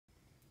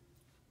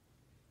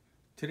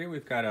Today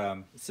we've got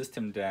a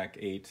Systemdek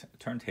IIX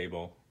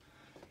turntable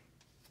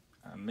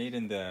made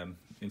in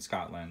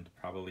Scotland,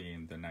 probably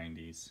in the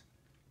 90s.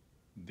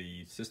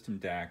 The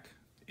Systemdek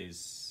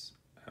is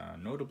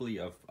notably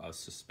of a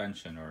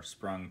suspension or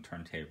sprung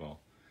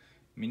turntable,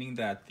 meaning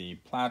that the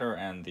platter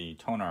and the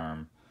tone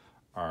arm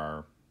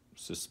are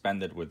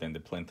suspended within the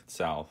plinth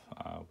itself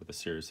with a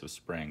series of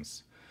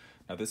springs.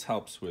 Now this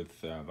helps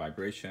with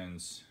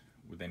vibrations,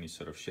 with any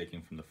sort of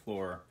shaking from the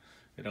floor.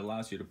 It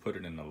allows you to put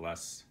it in a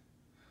less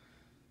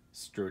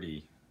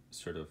sturdy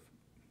sort of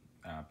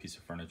piece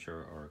of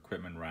furniture or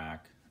equipment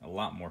rack, a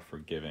lot more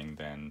forgiving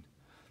than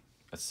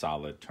a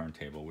solid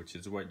turntable, which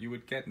is what you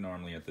would get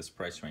normally at this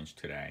price range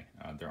today.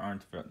 There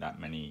aren't that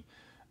many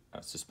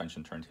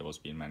suspension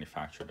turntables being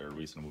manufactured at a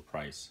reasonable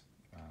price.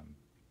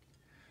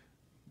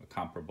 A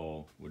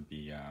comparable would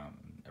be a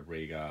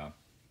Rega,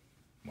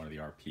 one of the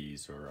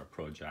RPs, or a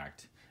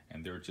Project,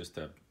 and they're just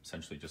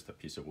essentially just a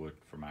piece of wood,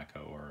 formica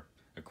or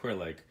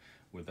acrylic,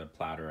 with a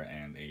platter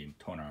and a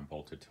tone arm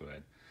bolted to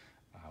it,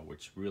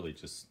 which really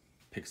just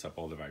picks up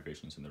all the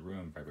vibrations in the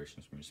room,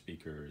 vibrations from your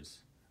speakers.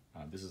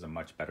 This is a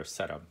much better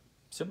setup,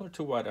 similar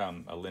to what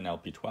a Linn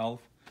LP12,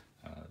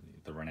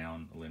 the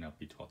renowned Linn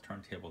LP12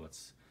 turntable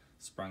that's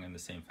sprung in the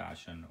same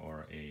fashion,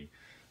 or a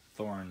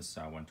Thorns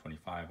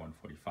 125,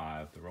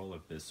 145. They're all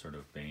of this sort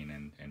of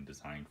vein and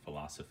design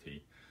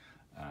philosophy,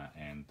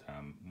 and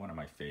one of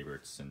my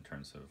favorites in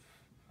terms of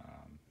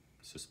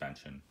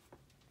suspension.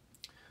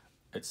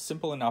 It's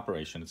simple in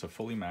operation. It's a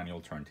fully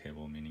manual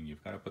turntable, meaning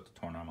you've got to put the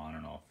tone arm on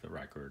and off the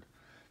record.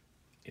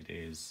 It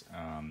is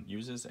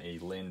uses a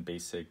Linn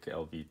Basic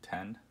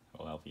LV10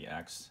 or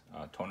LVX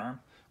tone arm,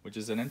 which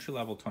is an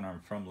entry-level tone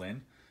arm from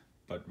Linn,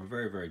 but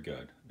very, very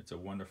good. It's a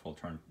wonderful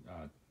tone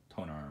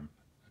arm,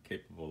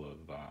 capable of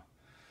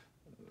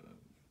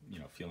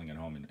feeling at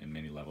home in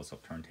many levels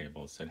of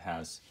turntables. It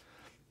has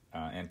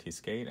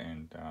anti-skate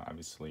and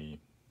obviously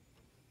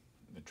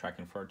the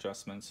tracking for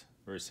adjustments.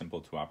 Very simple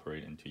to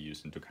operate and to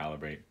use and to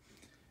calibrate.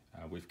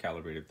 We've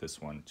calibrated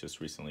this one just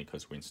recently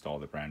because we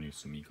installed a brand new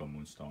Sumiko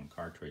Moonstone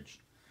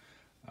cartridge.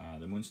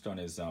 The Moonstone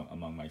is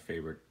among my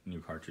favorite new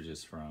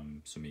cartridges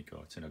from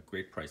Sumiko. It's in a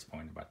great price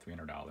point, about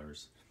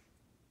 $300.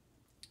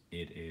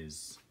 It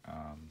is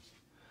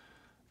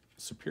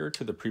superior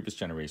to the previous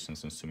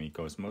generations in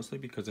Sumiko, is mostly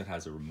because it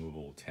has a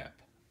removable tip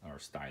or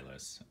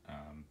stylus.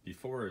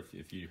 Before,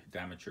 if you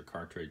damage your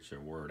cartridge or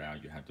wore it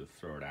out, you had to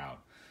throw it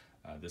out.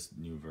 This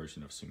new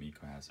version of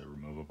Sumiko has a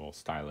removable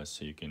stylus,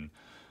 so you can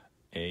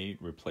A,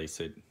 replace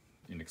it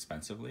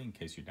inexpensively in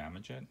case you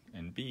damage it,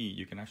 and B,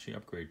 you can actually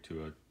upgrade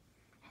to a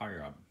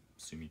higher up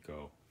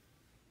Sumiko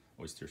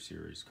Oyster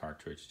Series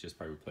cartridge just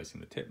by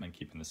replacing the tip and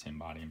keeping the same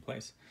body in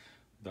place,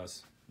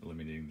 thus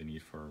eliminating the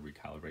need for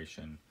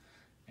recalibration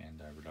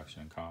and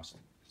reduction in cost.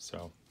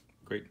 So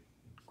great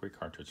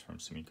cartridge from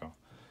Sumiko.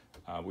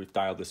 We've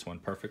dialed this one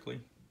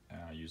perfectly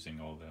using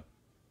all the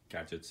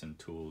gadgets and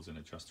tools and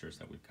adjusters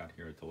that we've got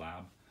here at the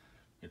lab.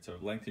 It's a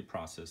lengthy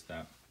process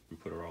that we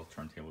put our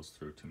turntables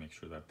through to make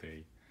sure that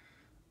they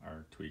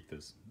are tweaked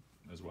as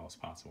well as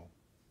possible.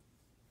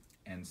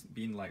 And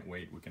being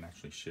lightweight, we can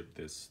actually ship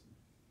this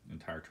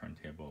entire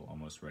turntable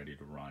almost ready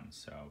to run.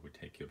 So it would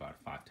take you about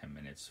 5-10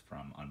 minutes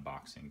from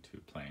unboxing to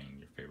playing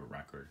your favorite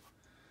record.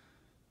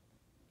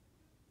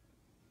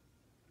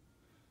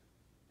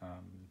 A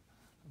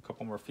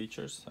couple more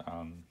features.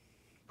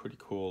 Pretty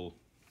cool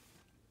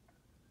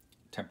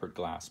tempered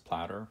glass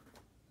platter.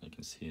 You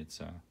can see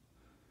it's a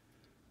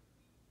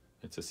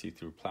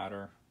see-through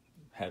platter,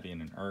 heavy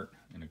and inert,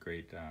 and a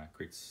great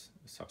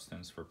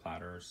substance for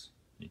platters.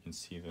 You can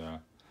see the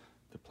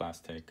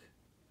plastic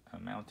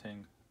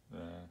mounting.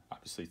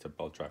 Obviously it's a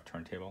belt drive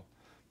turntable,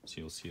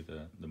 so you'll see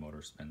the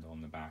motor spindle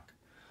in the back.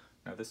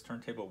 Now this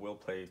turntable will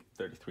play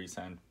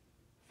 33-cent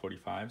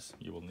 45s.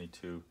 You will need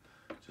to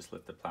just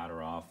lift the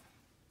platter off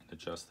and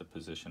adjust the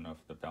position of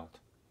the belt.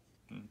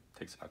 It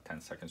takes about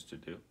 10 seconds to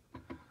do.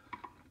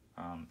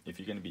 If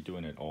you're going to be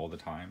doing it all the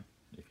time,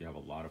 if you have a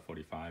lot of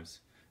 45s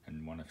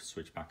and want to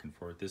switch back and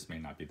forth, this may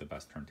not be the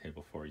best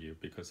turntable for you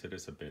because it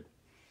is a bit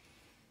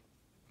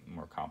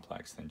more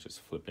complex than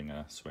just flipping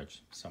a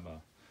switch.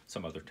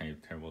 Some other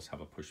turntables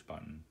have a push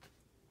button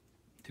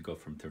to go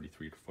from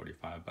 33 to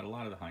 45, but a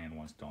lot of the high-end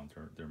ones don't.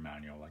 They're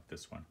manual like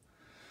this one.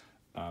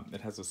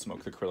 It has a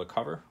smoked acrylic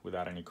cover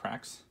without any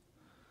cracks.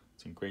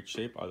 It's in great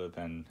shape other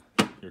than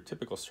your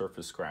typical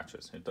surface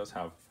scratches. It does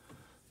have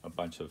a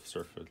bunch of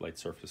light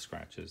surface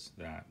scratches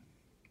that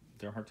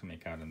they're hard to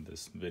make out in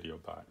this video,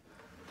 but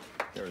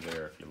they're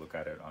there if you look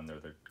at it under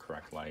the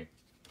correct light.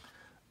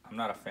 I'm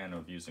not a fan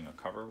of using a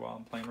cover while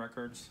I'm playing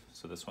records,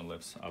 so this one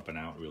lifts up and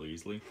out really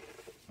easily.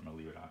 I'm gonna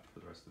leave it out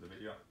for the rest of the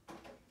video.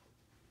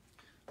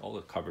 All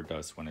the cover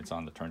does when it's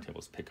on the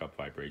turntable is pick up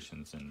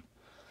vibrations and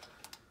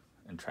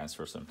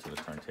transfers them to the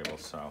turntable,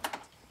 so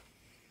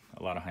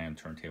a lot of high-end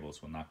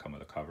turntables will not come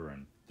with a cover,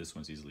 and this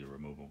one's easily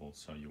removable,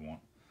 so you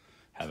won't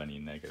have any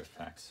negative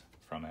effects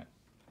from it.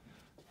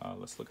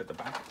 Let's look at the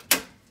back.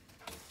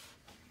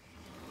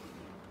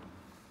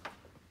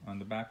 On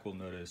the back, we'll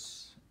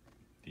notice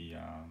the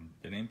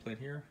nameplate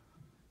here.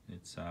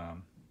 It's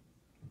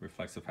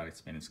reflects the fact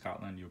it's made in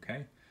Scotland,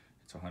 UK.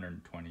 It's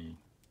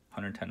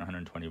 110,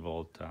 120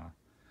 volt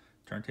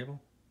turntable,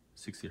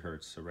 60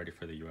 hertz, so ready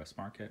for the US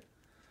market.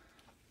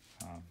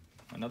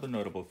 Another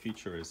notable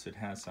feature is it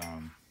has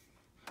a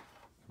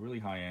really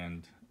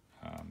high-end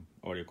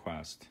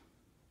AudioQuest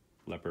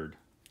Leopard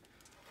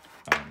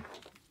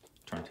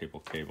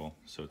turntable cable,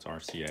 so it's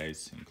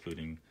RCAs,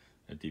 including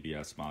a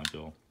DBS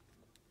module.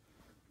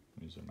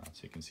 Let me zoom out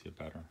so you can see it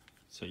better.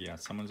 So yeah,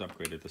 someone's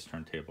upgraded this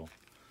turntable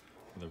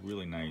with a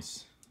really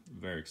nice,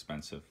 very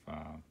expensive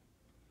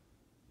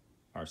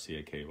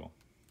RCA cable.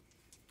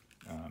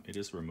 It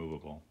is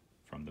removable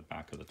from the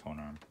back of the tone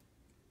arm.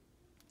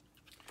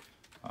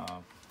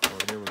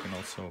 Over here we can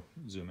also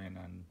zoom in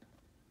on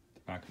the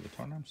back of the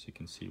tone arm so you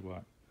can see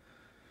what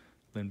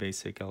Lin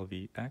Basic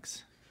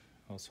LVX,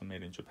 also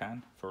made in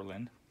Japan for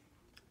Lin.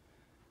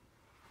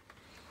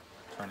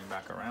 Turning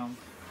back around.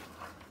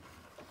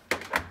 I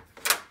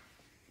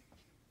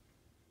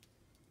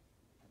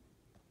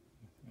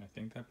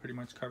think that pretty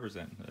much covers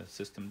it. The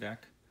Systemdek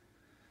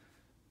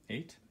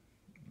IIX,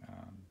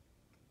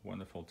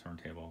 wonderful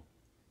turntable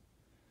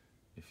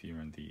if you're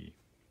in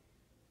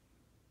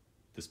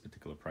this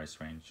particular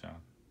price range.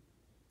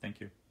 Thank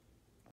you.